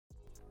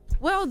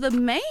Well, the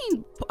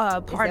main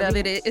part of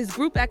it is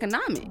group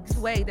economics.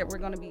 The way that we're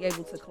going to be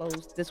able to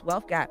close this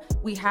wealth gap,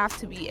 we have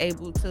to be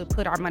able to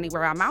put our money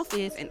where our mouth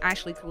is and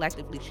actually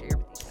collectively share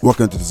with each other.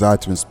 Welcome to Desire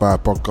to Inspire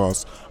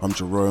podcast. I'm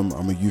Jerome.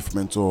 I'm a youth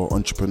mentor,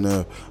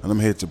 entrepreneur, and I'm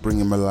here to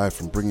bring in my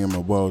life and bring in my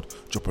world,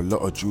 drop a lot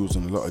of jewels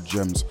and a lot of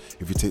gems.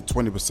 If you take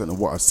 20% of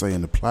what I say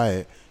and apply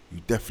it,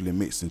 you definitely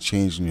make some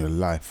change in your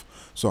life.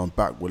 So I'm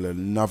back with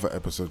another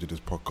episode of this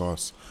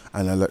podcast,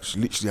 and I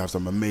literally have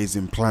some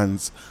amazing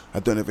plans. I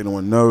don't know if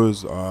anyone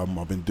knows,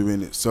 I've been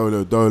doing it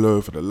solo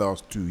dolo for the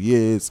last 2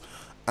 years,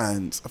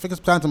 and I think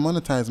it's time to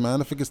monetize,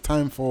 man. I think it's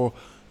time for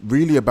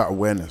really about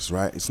awareness,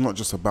 right? It's not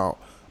just about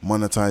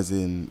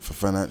monetizing for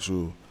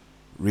financial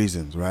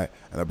reasons, right?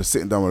 And I've been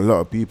sitting down with a lot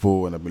of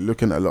people, and I've been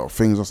looking at a lot of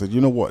things. I said, you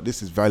know what,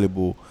 this is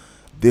valuable.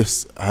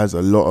 This has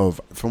a lot of,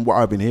 from what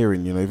I've been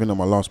hearing, you know, even on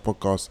my last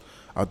podcast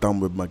I've done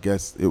with my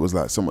guests, it was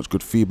like so much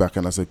good feedback,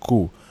 and I said,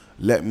 cool,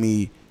 let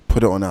me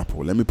put it on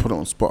Apple, let me put it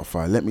on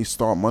Spotify, let me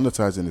start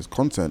monetizing this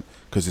content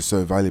because it's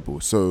so valuable.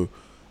 So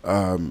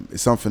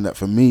it's something that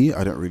for me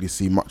I don't really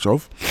see much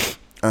of,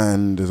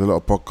 and there's a lot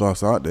of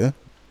podcasts out there,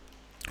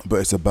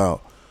 but it's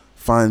about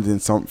finding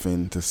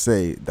something to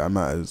say that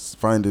matters,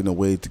 finding a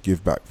way to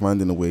give back,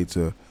 finding a way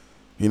to,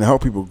 you know,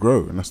 help people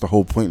grow. And that's the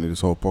whole point of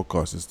this whole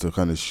podcast, is to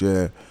kind of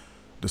share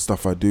the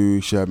stuff I do,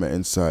 share my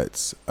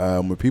insights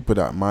with people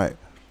that might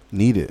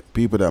need it,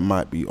 people that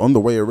might be on the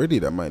way already,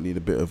 that might need a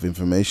bit of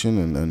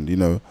information. And you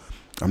know,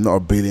 I'm not a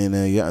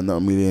billionaire yet, I'm not a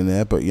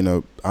millionaire, but you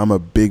know, I'm a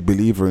big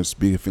believer in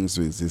speaking things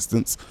to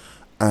existence.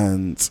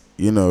 And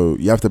you know,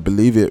 you have to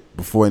believe it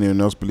before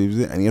anyone else believes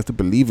it, and you have to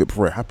believe it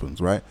before it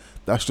happens, right?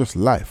 That's just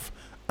life.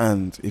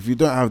 And if you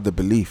don't have the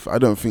belief, I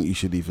don't think you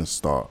should even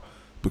start,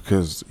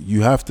 because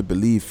you have to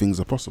believe things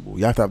are possible.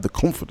 You have to have the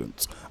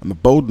confidence and the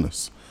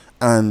boldness.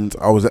 And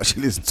I was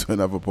actually listening to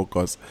another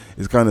podcast.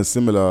 It's kind of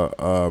similar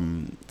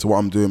to what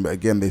I'm doing, but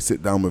again, they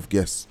sit down with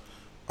guests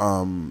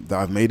that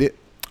have made it,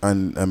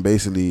 and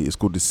basically it's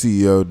called The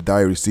CEO, The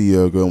Diary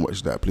CEO. Go and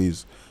watch that,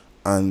 please.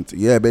 And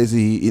yeah,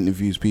 basically he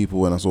interviews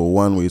people, and I saw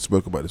one where he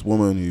spoke about this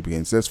woman who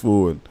became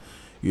successful, and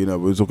you know,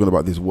 we were talking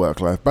about this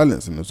work-life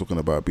balance, and we were talking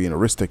about being a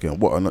risk taker and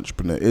what an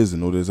entrepreneur is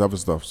and all this other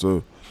stuff.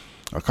 So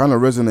I kind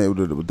of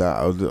resonated with that.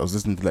 I was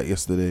listening to that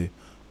yesterday.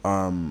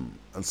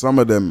 And some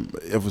of them,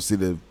 obviously,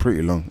 they're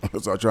pretty long.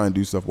 So I try and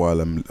do stuff while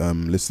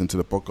I'm listening to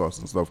the podcast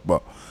and stuff.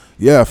 But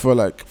yeah, I feel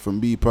like for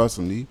me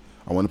personally,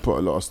 I want to put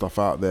a lot of stuff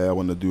out there. I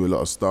want to do a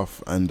lot of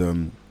stuff.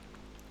 And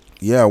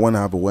yeah, I want to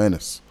have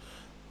awareness.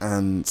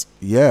 And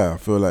yeah, I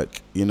feel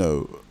like, you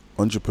know,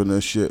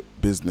 entrepreneurship,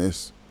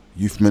 business,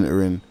 youth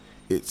mentoring,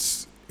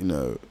 it's, you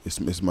know,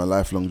 it's my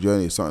lifelong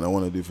journey. It's something I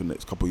want to do for the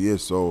next couple of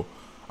years. So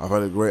I've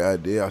had a great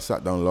idea. I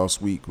sat down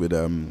last week with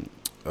a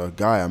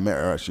guy I met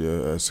her actually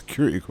a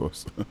security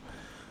course.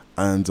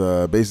 And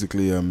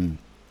basically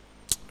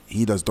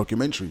he does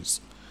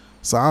documentaries.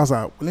 So I was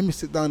like, well, let me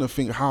sit down and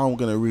think how I'm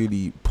going to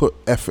really put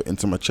effort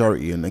into my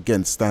charity and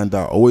again stand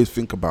out. Always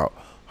think about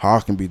how I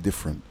can be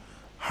different,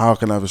 how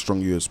can I have a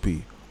strong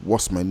USP,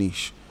 what's my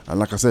niche. And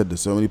like I said,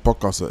 there's so many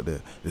podcasts out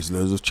there, there's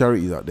loads of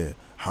charities out there.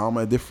 How am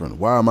I different?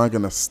 Why am I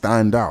going to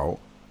stand out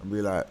and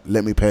be like,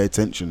 let me pay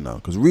attention now?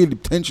 Because really,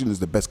 attention is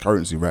the best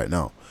currency right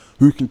now.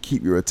 Who can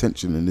keep your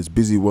attention in this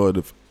busy world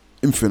of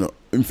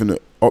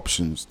infinite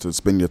options to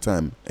spend your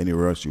time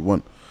anywhere else you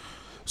want?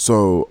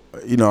 So,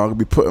 you know, I'll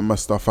be putting my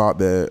stuff out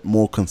there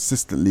more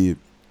consistently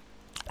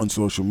on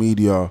social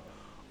media.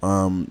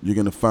 You're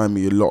going to find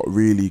me a lot,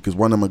 really, because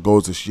one of my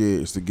goals this year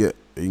is to get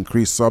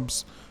increased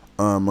subs.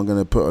 I'm going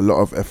to put a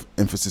lot of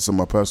emphasis on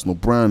my personal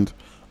brand,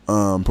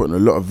 putting a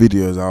lot of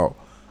videos out.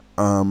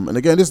 And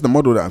again, this is the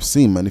model that I've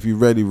seen, man. If you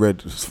really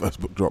read his first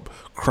book drop,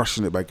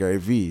 Crushing It by Gary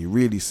Vee, it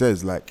really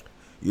says, like,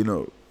 you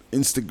know,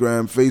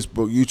 Instagram,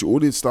 Facebook, YouTube, all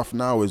this stuff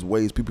now is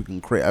ways people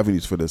can create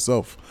avenues for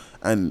themselves.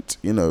 And,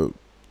 you know,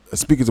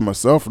 speaking to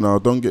myself now,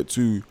 don't get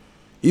too,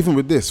 even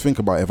with this, think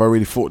about it. If I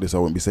really thought this, I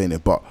wouldn't be saying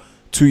it. But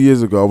 2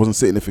 years ago, I wasn't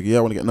sitting there thinking, yeah,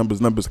 I want to get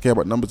numbers, I care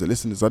about numbers and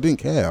listeners. I didn't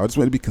care. I just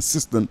wanted to be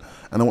consistent,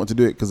 and I wanted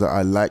to do it because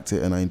I liked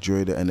it and I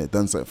enjoyed it, and it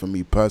done something for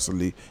me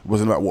personally. It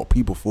wasn't like what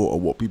people thought or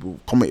what people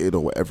commented or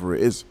whatever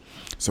it is.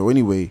 So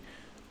anyway,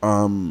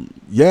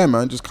 yeah,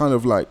 man, just kind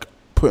of like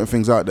putting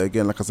things out there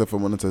again, like I said, for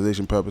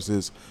monetization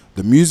purposes.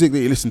 The music that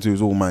you listen to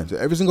is all mine. So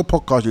every single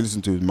podcast you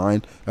listen to is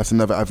mine. That's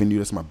another avenue.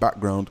 That's my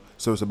background.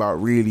 So it's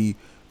about really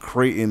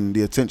creating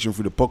the attention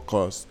through the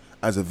podcast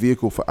as a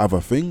vehicle for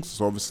other things.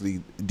 So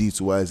obviously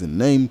D2I is in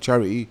name,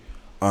 charity,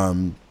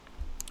 and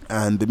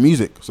the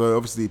music. So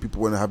obviously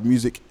people want to have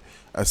music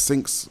as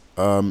syncs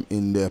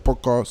in their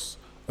podcasts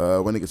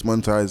when it gets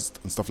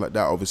monetized and stuff like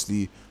that.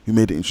 Obviously, we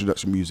made the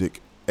introduction music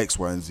X,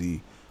 Y, and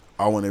Z.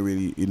 I want to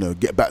really, you know,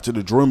 get back to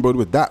the drawing board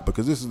with that,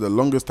 because this is the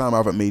longest time I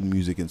haven't made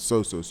music in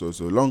so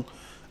long.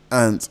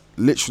 And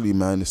literally,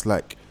 man, it's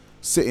like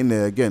sitting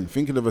there again,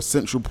 thinking of a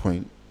central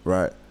point,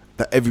 right,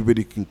 that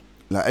everybody can,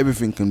 like,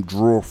 everything can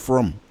draw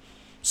from.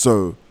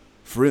 So,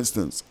 for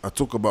instance, I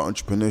talk about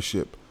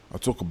entrepreneurship, I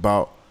talk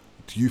about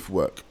youth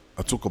work,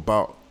 I talk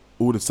about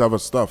all this other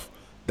stuff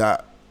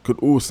that could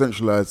all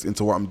centralize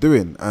into what I'm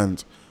doing.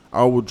 And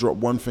I will drop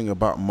one thing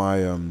about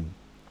my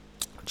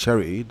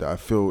charity that I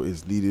feel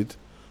is needed,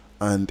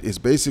 and it's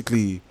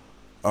basically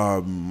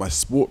my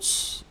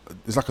sports.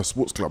 It's like a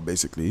sports club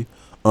basically,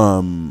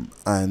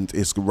 and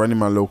it's running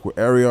my local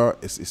area.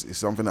 It's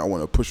something that I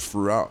want to push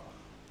throughout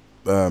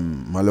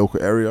my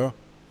local area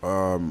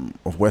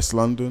of West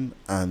London,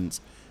 and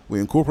we're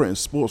incorporating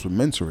sports with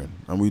mentoring,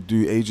 and we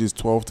do ages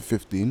 12 to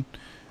 15.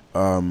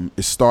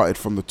 It started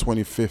from the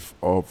 25th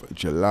of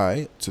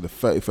July to the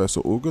 31st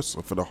of August.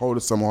 So for the whole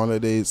of summer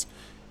holidays,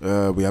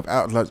 we have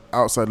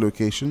outside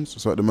locations.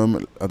 So at the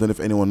moment, I don't know if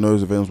anyone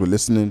knows, if anyone's been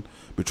listening,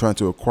 we're trying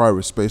to acquire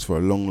a space for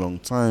a long, long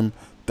time.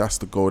 That's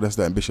the goal. That's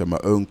the ambition. My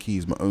own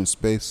keys, my own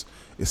space.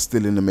 It's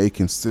still in the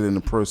making, still in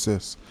the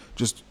process.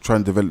 Just trying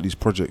to develop these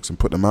projects and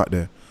put them out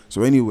there.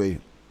 So anyway,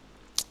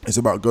 it's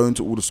about going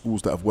to all the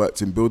schools that I've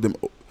worked in, build them,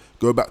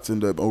 go back to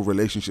the old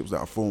relationships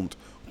that I formed,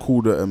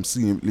 call the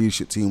senior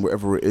leadership team,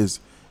 whatever it is,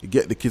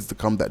 get the kids to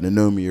come that they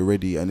know me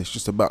already, and it's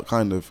just about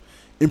kind of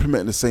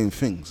implementing the same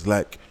things.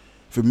 Like,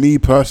 for me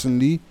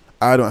personally,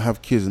 I don't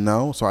have kids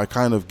now, so I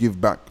kind of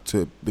give back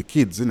to the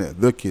kids, innit?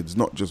 The kids,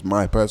 not just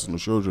my personal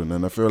children.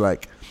 And I feel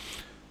like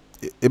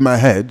in my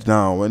head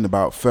now, in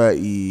about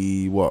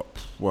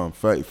I'm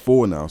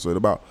 34 now, so at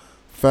about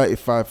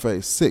 35,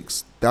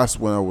 36, that's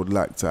when I would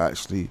like to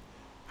actually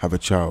have a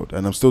child.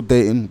 And I'm still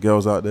dating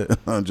girls out there.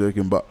 I'm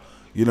joking, but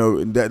you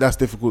know, that's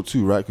difficult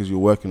too, right? Because you're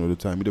working all the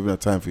time. You don't have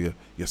time for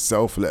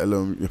yourself, let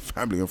alone your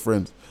family and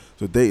friends.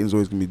 So dating's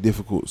always going to be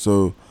difficult.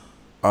 So,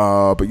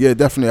 but yeah,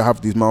 definitely I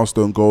have these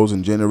milestone goals,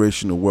 and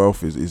generational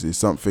wealth is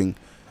something,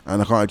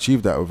 and I can't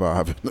achieve that without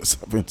having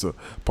something to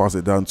pass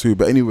it down to.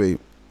 But anyway,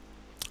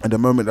 at the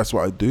moment, that's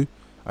what I do.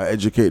 I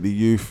educate the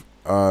youth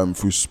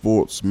through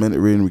sports,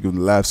 mentoring, we give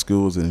them life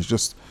skills, and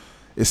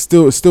it's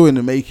still in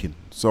the making.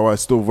 So I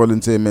still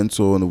volunteer,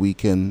 mentor on the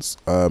weekends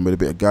with a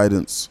bit of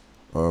guidance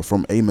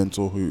from a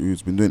mentor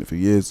who's been doing it for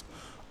years.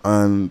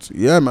 And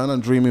yeah, man,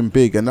 I'm dreaming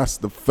big. And that's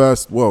the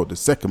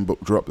second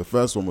book drop. The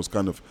first one was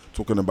kind of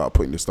talking about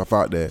putting this stuff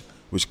out there,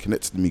 which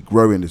connected to me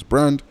growing this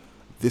brand.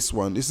 This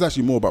is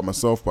actually more about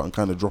myself, but I'm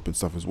kind of dropping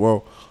stuff as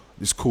well.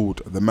 It's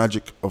called The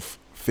Magic of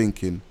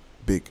Thinking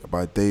Big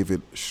by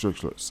David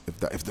Schultz, if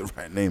the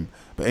right name.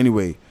 But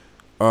anyway,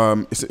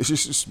 it's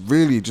just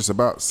really just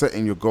about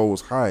setting your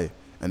goals high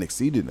and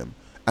exceeding them.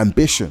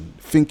 Ambition,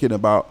 thinking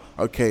about,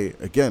 okay,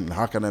 again,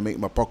 how can I make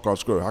my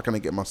podcast grow? How can I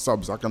get my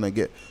subs? How can I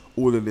get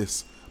all of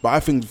this? But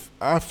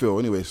I feel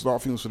anyway,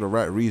 start things for the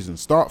right reason.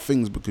 Start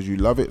things because you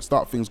love it.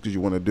 Start things because you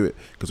want to do it.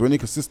 Because when you're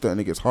consistent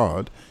and it gets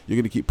hard, you're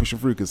going to keep pushing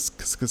through,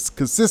 because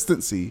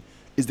consistency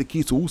is the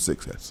key to all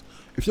success.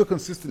 If you're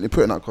consistent in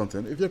putting out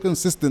content, if you're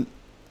consistent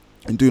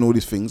in doing all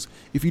these things,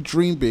 if you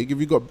dream big, if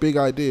you've got big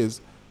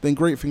ideas, then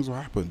great things will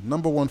happen.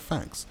 Number one,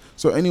 facts.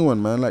 So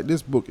anyone, man, like,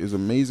 this book is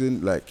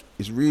amazing. Like,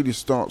 it really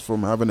starts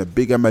from having a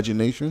big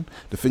imagination,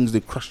 the things they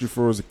crushed you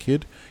for as a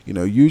kid. You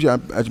know, use your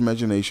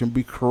imagination,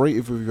 be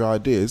creative with your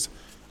ideas,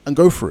 and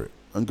go for it.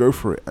 And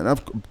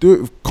do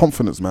it with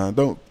confidence, man.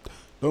 Don't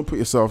put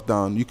yourself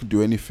down. You can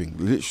do anything.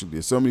 Literally,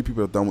 there's so many people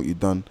that have done what you've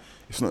done.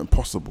 It's not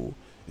impossible.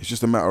 It's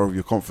just a matter of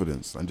your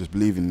confidence and just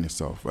believing in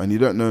yourself. And you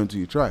don't know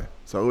until you try.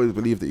 So I always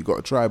believe that you got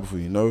to try before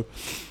you know.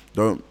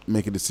 Don't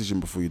make a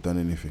decision before you've done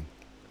anything.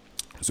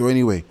 So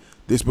anyway,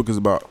 this book is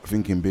about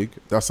thinking big.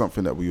 That's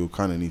something that we all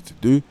kind of need to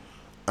do.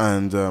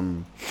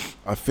 And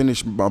I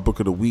finished my book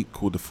of the week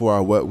called The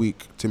 4-Hour Work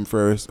Week. Tim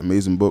Ferriss,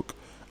 amazing book.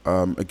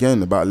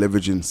 Again, about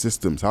leveraging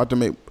systems, how to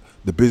make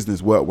the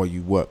business work while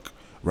you work,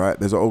 right?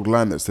 There's an old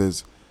line that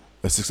says,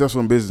 a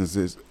successful business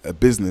is a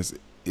business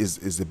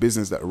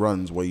that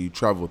runs while you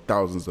travel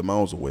thousands of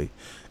miles away.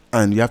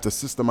 And you have to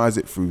systemize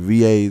it through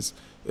VAs,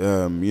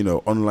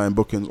 online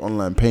bookings,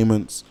 online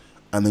payments.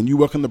 And then you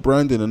work on the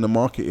branding and the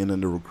marketing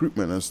and the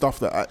recruitment and stuff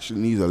that actually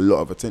needs a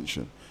lot of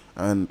attention.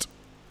 And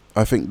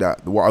I think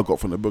that what I got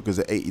from the book is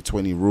the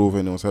 80-20 rule. If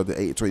anyone's heard the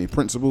 80-20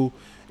 principle,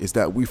 is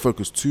that we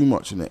focus too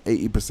much on the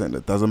 80%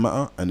 that doesn't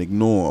matter and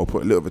ignore or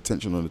put a little of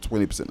attention on the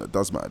 20% that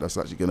does matter. That's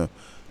actually going to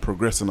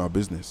progress in our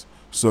business.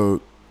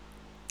 So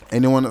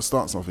anyone that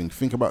starts something,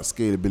 think about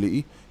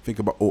scalability, think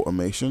about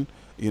automation.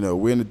 You know,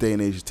 we're in the day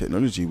and age of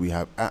technology. We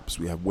have apps,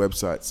 we have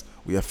websites,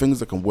 we have things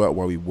that can work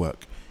while we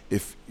work.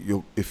 If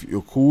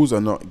your calls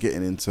are not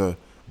getting into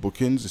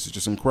bookings, this is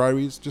just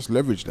inquiries, just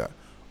leverage that.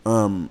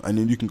 And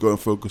then you can go and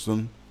focus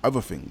on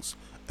other things,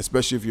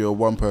 especially if you're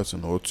one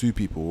person or two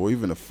people or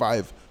even a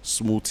 5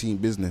 small team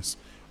business.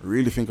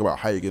 Really think about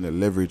how you're going to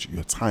leverage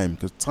your time,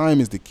 because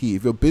time is the key.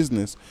 If your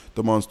business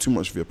demands too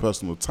much of your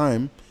personal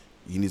time,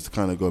 you need to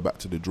kind of go back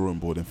to the drawing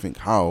board and think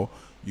how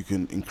you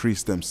can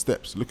increase them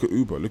steps. Look at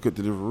Uber, look at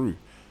Deliveroo.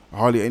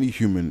 Hardly any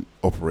human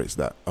operates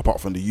that,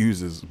 apart from the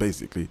users,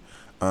 basically.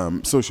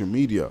 Social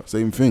media,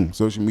 same thing.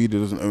 Social media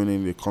doesn't own any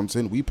of the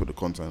content. We put the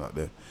content out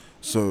there.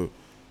 So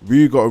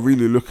we got to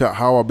really look at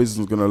how our business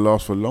is going to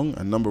last for long.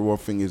 And number one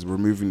thing is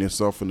removing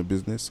yourself from the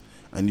business,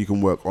 and you can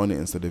work on it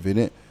instead of in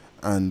it.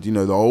 And, you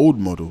know, the old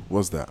model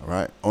was that,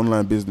 right?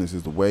 Online business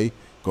is the way.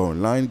 Go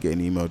online, get an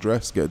email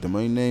address, get a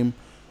domain name.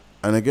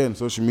 And again,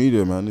 social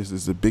media, man, this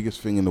is the biggest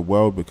thing in the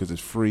world because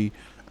it's free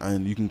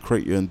and you can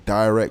create your own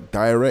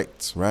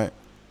direct, right?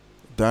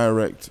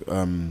 Direct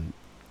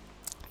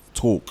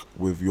talk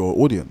with your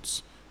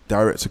audience,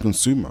 direct to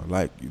consumer.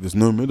 Like, there's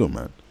no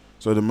middleman.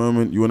 So the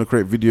moment you want to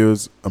create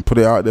videos and put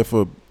it out there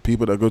for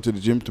people that go to the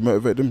gym to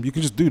motivate them, you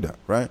can just do that,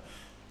 right?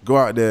 Go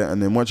out there,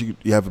 and then once you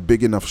have a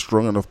big enough,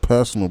 strong enough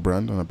personal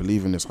brand, and I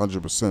believe in this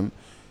 100%,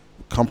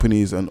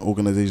 companies and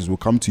organizations will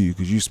come to you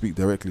because you speak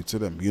directly to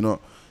them.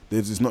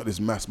 It's not this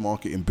mass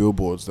marketing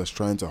billboards that's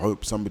trying to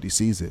hope somebody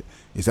sees it.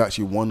 It's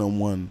actually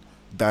one-on-one,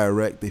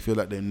 direct. They feel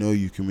like they know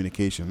you,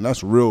 communication.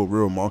 That's real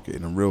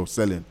marketing and real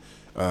selling.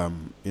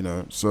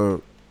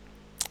 So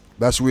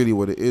that's really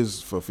what it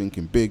is for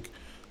thinking big.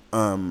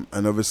 And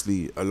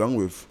obviously, along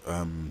with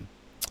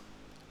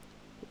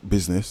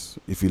business,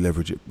 if you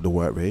leverage it the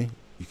right way,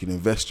 you can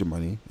invest your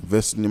money.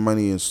 Investing your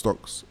money in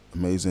stocks,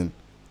 amazing.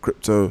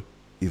 Crypto,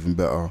 even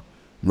better.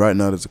 Right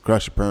now, there's a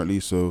crash apparently.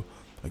 So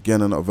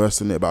again, I'm not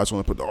versed in it, but I just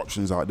want to put the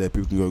options out there.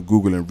 People can go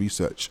Google and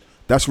research.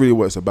 That's really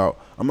what it's about.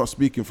 I'm not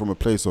speaking from a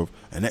place of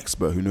an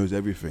expert who knows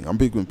everything. I'm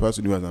speaking from a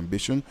person who has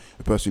ambition,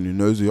 a person who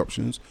knows the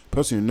options, a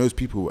person who knows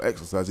people who are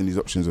exercising these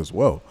options as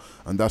well.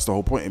 And that's the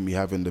whole point in me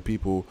having the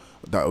people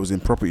that was in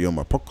property on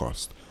my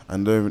podcast.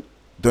 And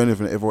don't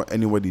even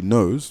anybody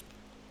knows,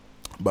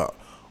 but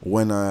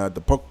when I had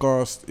the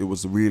podcast, it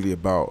was really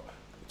about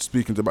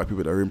speaking to people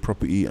that are in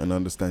property and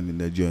understanding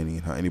their journey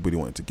and how anybody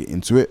wanted to get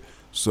into it.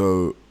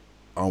 So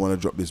I want to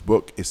drop this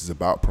book. This is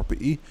about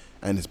property,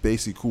 and it's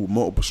basically called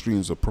Multiple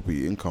Streams of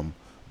Property Income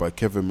by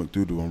Kevin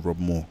McDoodle and Rob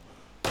Moore.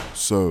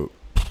 So,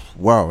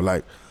 wow,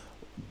 like,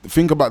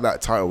 think about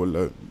that title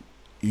alone.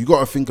 You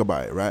got to think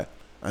about it, right?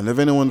 And if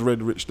anyone's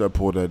read Rich Dad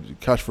Poor Dad,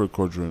 Cash Flow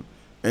Quadrant,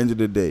 end of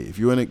the day, if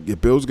you want to, your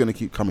bill's going to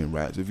keep coming,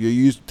 right? So if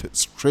you're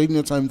trading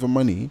your time for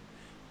money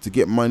to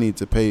get money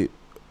to pay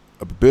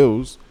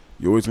bills,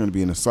 you're always going to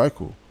be in a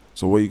cycle.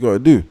 So what you got to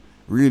do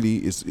really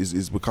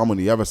is become on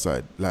the other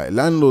side. Like,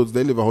 landlords,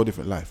 they live a whole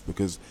different life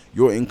because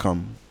your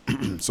income,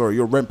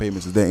 your rent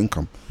payments is their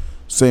income.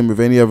 Same with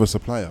any other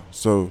supplier.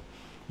 So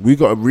we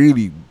got to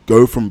really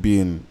go from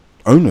being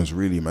owners,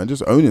 really, man,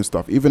 just owning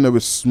stuff, even though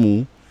it's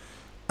small.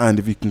 And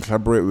if you can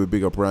collaborate with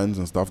bigger brands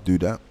and stuff, do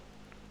that.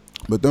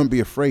 But don't be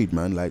afraid,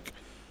 man. Like,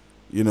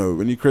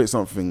 when you create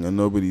something and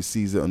nobody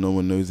sees it or no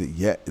one knows it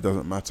yet, it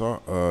doesn't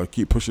matter.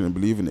 Keep pushing and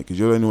believing it because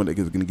you're the only one that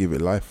is going to give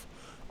it life.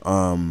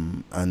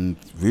 And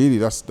really,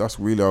 that's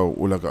really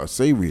all I got to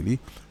say, really.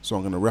 So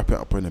I'm going to wrap it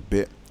up in a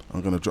bit. I'm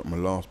going to drop my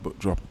last book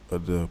drop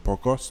of the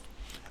podcast.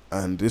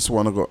 And this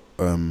one I got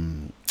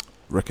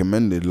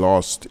recommended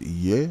last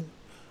year.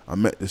 I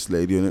met this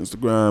lady on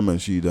Instagram,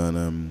 and she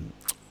done,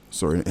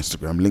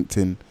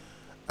 LinkedIn.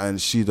 And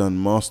she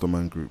done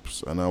mastermind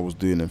groups, and I was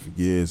doing them for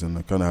years, and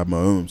I kind of had my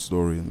own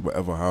story and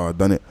whatever, how I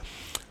done it.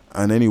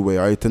 And anyway,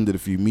 I attended a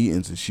few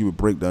meetings, and she would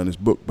break down this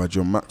book by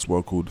John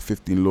Maxwell called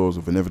 15 Laws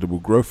of Inevitable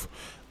Growth.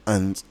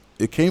 And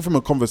it came from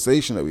a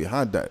conversation that we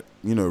had that,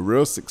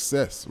 real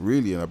success,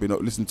 really, and I've been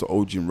listening to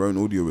old Jim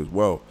Rohn audio as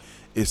well.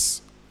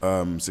 It's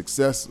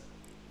success,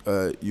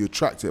 you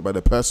attract it by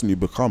the person you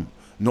become,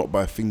 not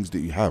by things that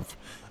you have.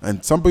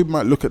 And some people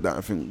might look at that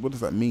and think, what does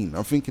that mean?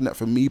 I'm thinking that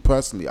for me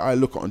personally, I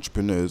look at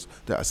entrepreneurs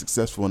that are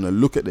successful and I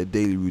look at their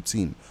daily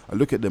routine. I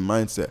look at their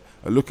mindset.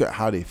 I look at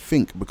how they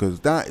think, because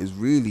that is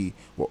really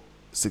what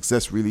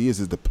success really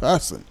is the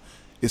person.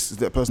 Is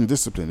that person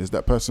disciplined? Is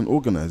that person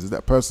organized? Is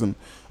that person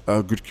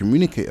a good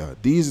communicator?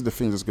 These are the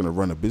things that's going to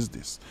run a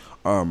business.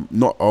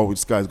 Not,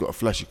 this guy's got a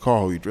flashy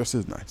car or he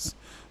dresses nice.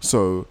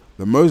 So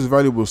the most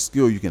valuable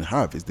skill you can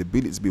have is the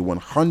ability to be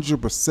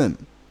 100%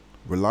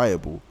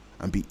 reliable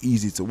and be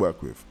easy to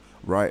work with,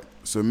 right?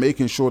 So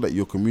making sure that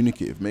you're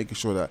communicative, making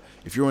sure that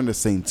if you're on the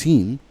same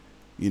team,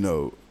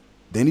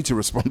 they need to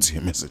respond to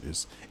your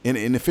messages in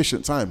an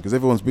efficient time because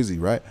everyone's busy,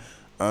 right?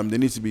 They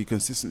need to be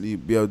consistently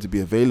be able to be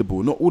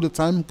available, not all the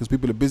time because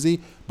people are busy,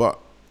 but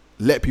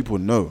let people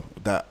know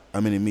that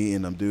I'm in a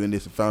meeting, I'm doing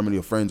this with family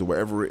or friends or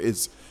whatever it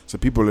is, so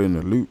people are in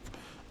the loop.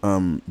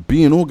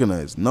 Being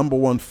organized, number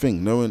one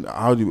thing, knowing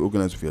how do you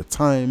organize with your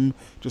time,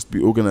 just be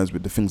organized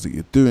with the things that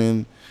you're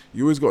doing.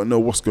 You always got to know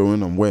what's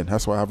going on when.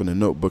 That's why having a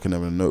notebook and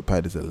having a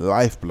notepad is a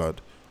lifeblood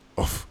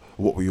of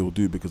what we all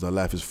do, because our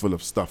life is full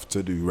of stuff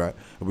to do, right?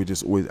 And we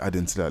just always add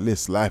into that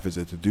list. Life is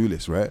a to-do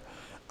list, right?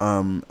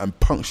 And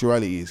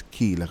punctuality is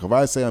key. Like if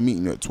I say I'm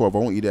meeting you at 12, I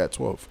want you there at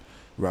 12,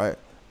 right?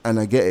 And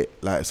I get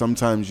it. Like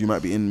sometimes you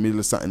might be in the middle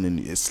of something and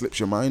it slips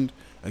your mind.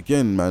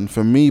 Again, man,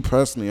 for me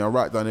personally, I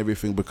write down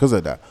everything because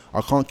of that.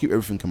 I can't keep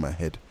everything in my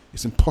head.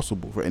 It's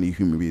impossible for any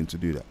human being to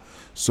do that.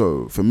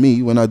 So for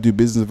me, when I do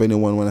business with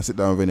anyone, when I sit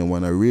down with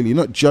anyone, I really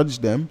not judge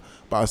them,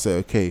 but I say,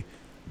 okay,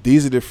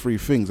 these are the three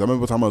things. I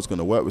remember the time I was going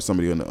to work with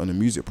somebody on a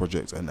music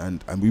project,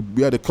 and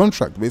we had a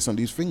contract based on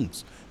these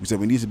things. We said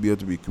we need to be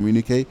able to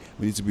communicate,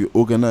 we need to be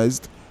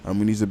organized, and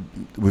we need to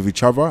with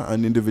each other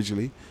and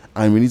individually,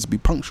 and we need to be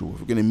punctual. If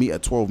we're going to meet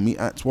at 12, meet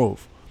at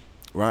 12.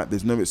 Right?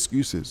 There's no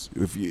excuses.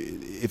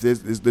 If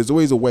there's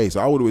always a way. So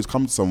I would always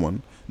come to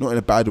someone, not in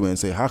a bad way, and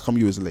say, how come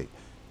you was late?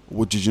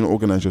 What, did you not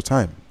organize your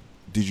time?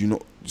 Did you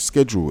not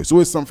schedule? It's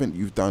always something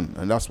you've done,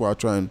 and that's why I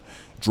try and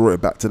draw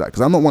it back to that, because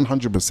I'm not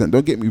 100%,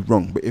 don't get me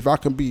wrong, but if I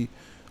can be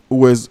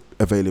always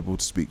available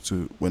to speak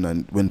to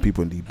when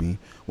people need me,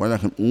 when I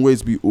can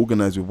always be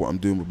organized with what I'm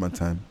doing with my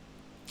time,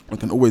 I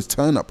can always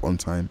turn up on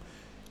time.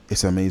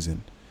 It's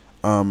amazing.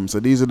 So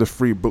these are the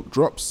 3 book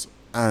drops,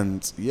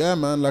 and yeah,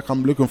 man, like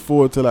I'm looking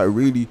forward to like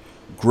really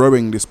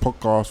growing this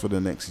podcast for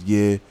the next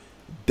year.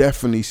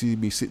 Definitely see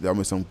me sit down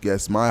with some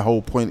guests. My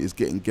whole point is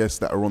getting guests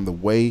that are on the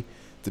way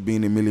to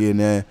being a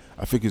millionaire.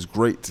 I think it's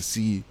great to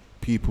see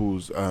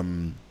people's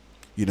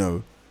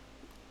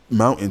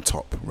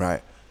mountaintop,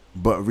 right?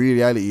 But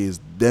reality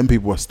is, them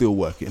people are still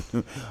working.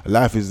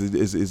 Life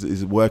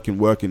is working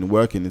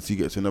until you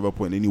get to another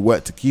point, and you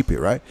work to keep it,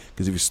 right?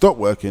 Because if you stop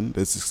working,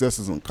 the success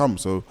doesn't come.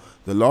 So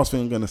the last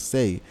thing I'm gonna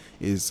say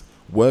is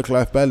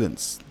work-life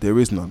balance. There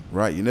is none,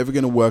 right? You're never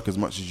gonna work as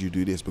much as you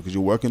do this, because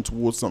you're working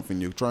towards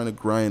something. You're trying to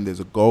grind. There's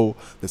a goal.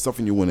 There's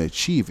something you want to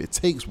achieve. It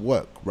takes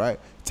work, right?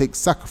 It takes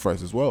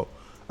sacrifice as well.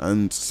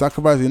 And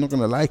sacrifice, you're not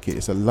going to like it.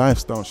 It's a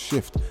lifestyle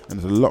shift, and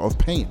there's a lot of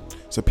pain.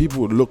 So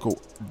people would look,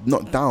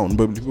 not down,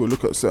 but people would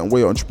look at a certain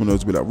way,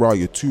 entrepreneurs be like, wow,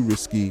 you're too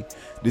risky.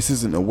 This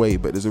isn't a way.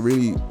 But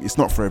it's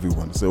not for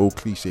everyone. It's an old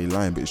cliche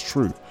line, but it's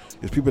true.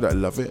 There's people that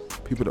love it,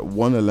 people that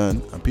want to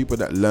learn, and people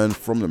that learn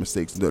from the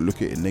mistakes and don't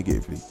look at it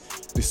negatively.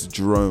 This is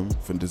Jerome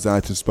from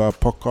Desire to Inspire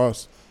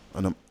podcast,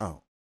 and I'm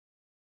out.